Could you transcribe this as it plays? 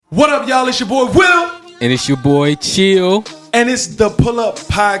What up, y'all? It's your boy Will. And it's your boy Chill. And it's the Pull Up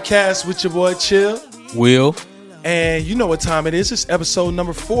Podcast with your boy Chill. Will. And you know what time it is. It's episode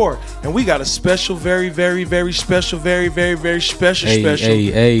number 4. And we got a special, very special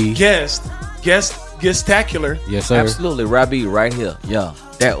guestacular. Yes, sir. Absolutely. Robbie right here. Yeah,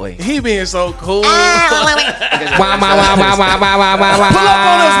 that way. He being so cool. Pull Pull up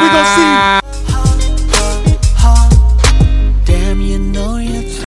on us. We gonna see